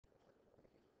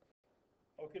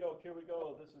Okie doke, here we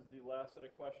go. This is the last set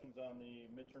of questions on the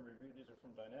midterm review. These are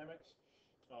from dynamics.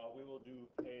 We will do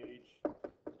page 10,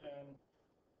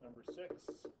 number 6,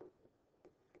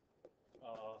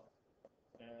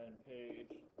 and page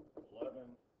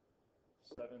 11,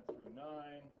 7 through 9,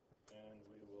 and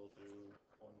we will do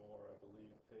one more, I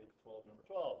believe, page 12, number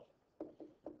 12.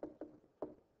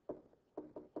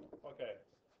 Okay,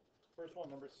 first one,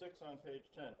 number 6 on page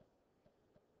 10.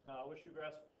 Which two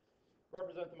graphs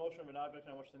represent the motion of an object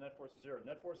on which the net force is 0?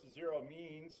 Net force is 0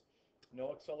 means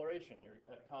no acceleration. You're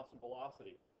at constant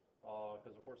velocity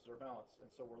because the forces are balanced. And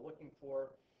so we're looking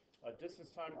for a distance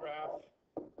time graph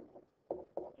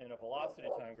and a velocity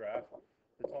time graph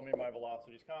to tell me my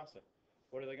velocity is constant.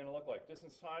 What are they going to look like?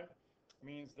 Distance time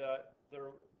means that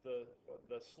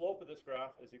the slope of this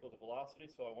graph is equal to velocity,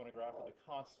 so I want a graph with a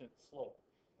constant slope.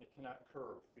 It cannot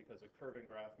curve because a curving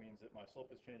graph means that my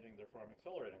slope is changing, therefore I'm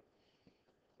accelerating.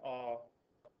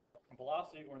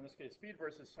 Velocity, or in this case speed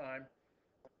versus time,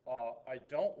 I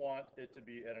don't want it to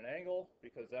be at an angle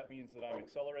because that means that I'm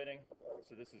accelerating.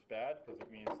 So this is bad because it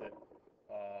means that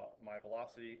my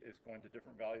velocity is going to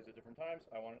different values at different times.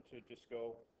 I want it to just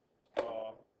go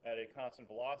at a constant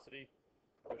velocity,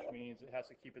 which means it has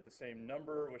to keep it the same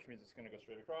number, which means it's going to go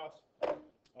straight across.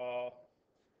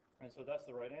 And so that's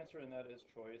the right answer, and that is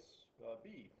choice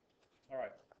B. All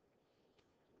right.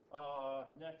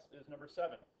 Next is number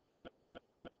 7.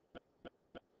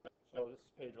 So this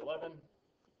is page 11,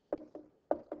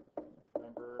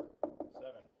 number 7,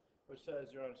 which says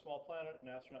you're on a small planet,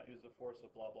 an astronaut uses the force of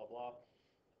blah, blah, blah.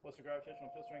 What's the gravitational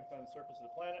field strength on the surface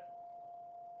of the planet?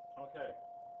 Okay.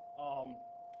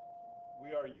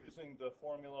 We are using the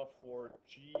formula for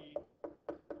G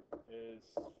is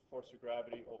force of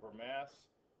gravity over mass.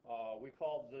 We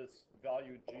called this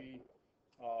value G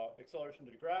acceleration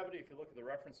due to gravity. If you look at the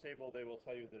reference table, they will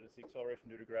tell you that it's the acceleration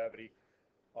due to gravity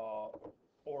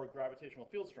or gravitational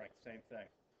field strength, same thing.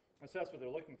 And so that's what they're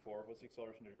looking for, what's the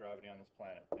acceleration due to gravity on this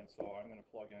planet. And so I'm going to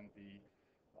plug in the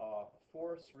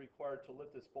force required to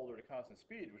lift this boulder to constant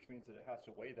speed, which means that it has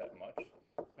to weigh that much,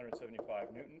 175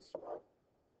 newtons,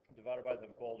 divided by the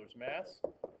boulder's mass.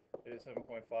 It is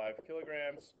 7.5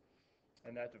 kilograms,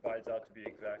 and that divides out to be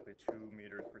exactly 2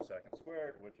 meters per second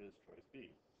squared, which is choice B.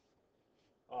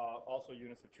 Also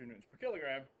units of 2 newtons per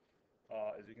kilogram,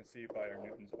 as you can see by our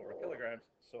newtons over kilograms,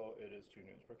 so it is 2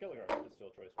 newtons per kilogram. It's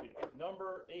still choice B.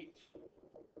 Number 8.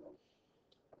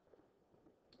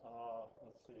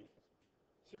 Let's see.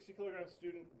 60 kilogram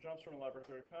student jumps from a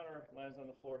laboratory counter, lands on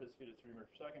the floor, his speed is 3 meters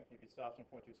per second. If he stops in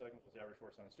 0.2 seconds, what's the average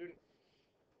force on the student?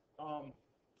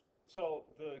 So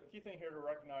the key thing here to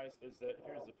recognize is that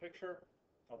here's the picture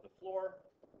of the floor.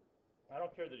 I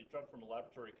don't care that he jumped from a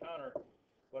laboratory counter.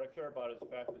 What I care about is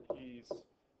the fact that he's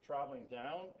traveling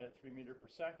down at 3 meters per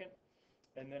second,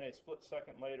 and then a split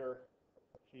second later,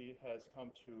 he has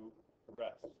come to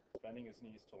rest, bending his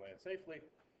knees to land safely.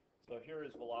 So here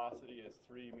his velocity is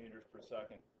 3 meters per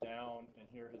second down, and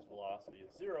here his velocity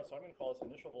is 0. So I'm going to call this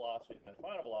initial velocity and then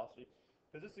final velocity,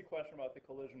 because this is a question about the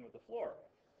collision with the floor.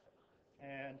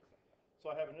 And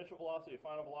so I have initial velocity,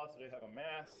 final velocity. I have a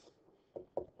mass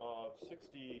of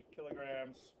 60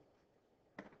 kilograms.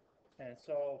 And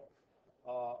so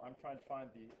I'm trying to find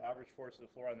the average force of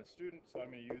the floor on the student. So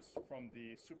I'm going to use from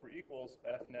the super equals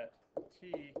F net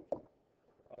T,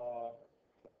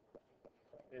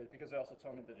 because they also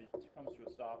tell me that it comes to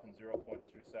a stop in 0.2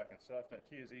 seconds. So F net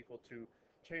T is equal to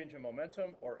change in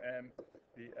momentum, or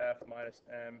mvf minus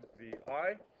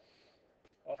mvi.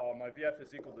 My vf is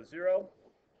equal to 0.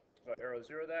 So I arrow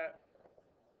 0 that,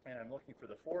 and I'm looking for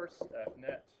the force. F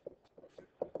net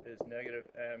is negative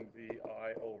mvi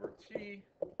over t.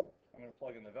 I'm going to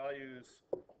plug in the values.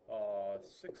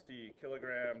 60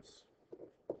 kilograms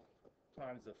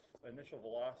times the initial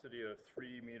velocity of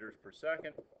 3 meters per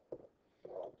second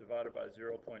divided by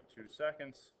 0.2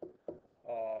 seconds,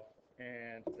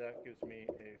 and that gives me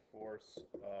a force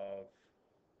of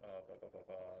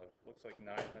looks like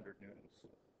 900 newtons,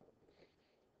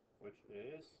 which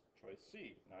is choice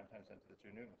C, 9 times 10 to the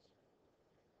 2 newtons.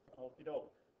 Okie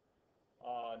doke.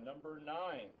 Number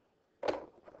 9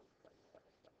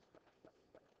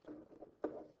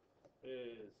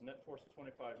 is net force of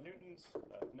 25 newtons.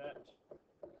 F net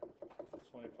is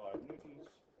 25 newtons.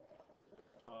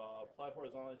 Applied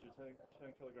horizontally to a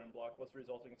 10 kilogram block. What's the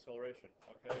resulting acceleration?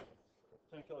 Okay,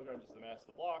 10 kilograms is the mass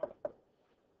of the block.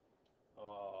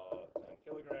 10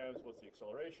 kilograms, what's the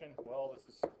acceleration? Well, this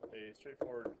is a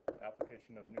straightforward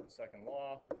application of Newton's second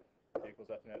law. A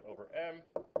equals F net over m.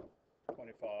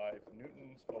 25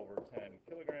 newtons over 10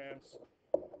 kilograms.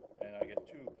 And I get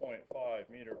 2.5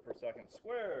 meters per second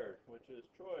squared, which is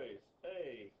choice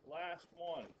A. Last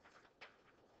one.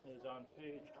 is on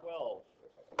page 12,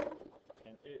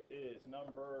 and it is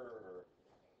number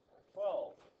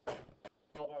 12.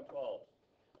 12 on 12.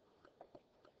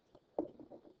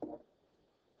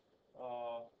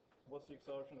 What's the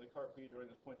acceleration of the cart B during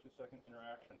this 0.2-second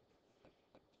interaction?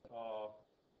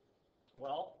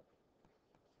 Well,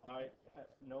 I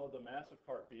know the mass of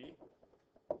cart B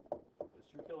is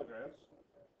 2 kilograms.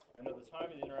 I know the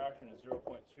time of the interaction is 0.2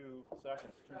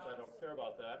 seconds. It turns out I don't care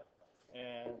about that.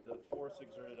 And the force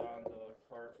exerted on the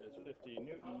cart is 50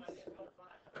 newtons.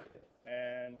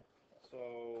 And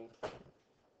so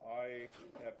I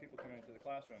have people coming into the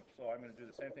classroom. So I'm going to do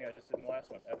the same thing I just did in the last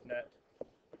one, F net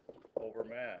over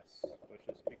mass, which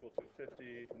is equal to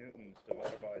 50 newtons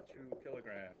divided by 2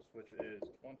 kilograms, which is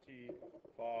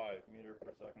 25 meters per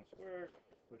second squared,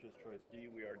 which is choice D.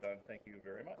 We are done. Thank you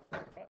very much.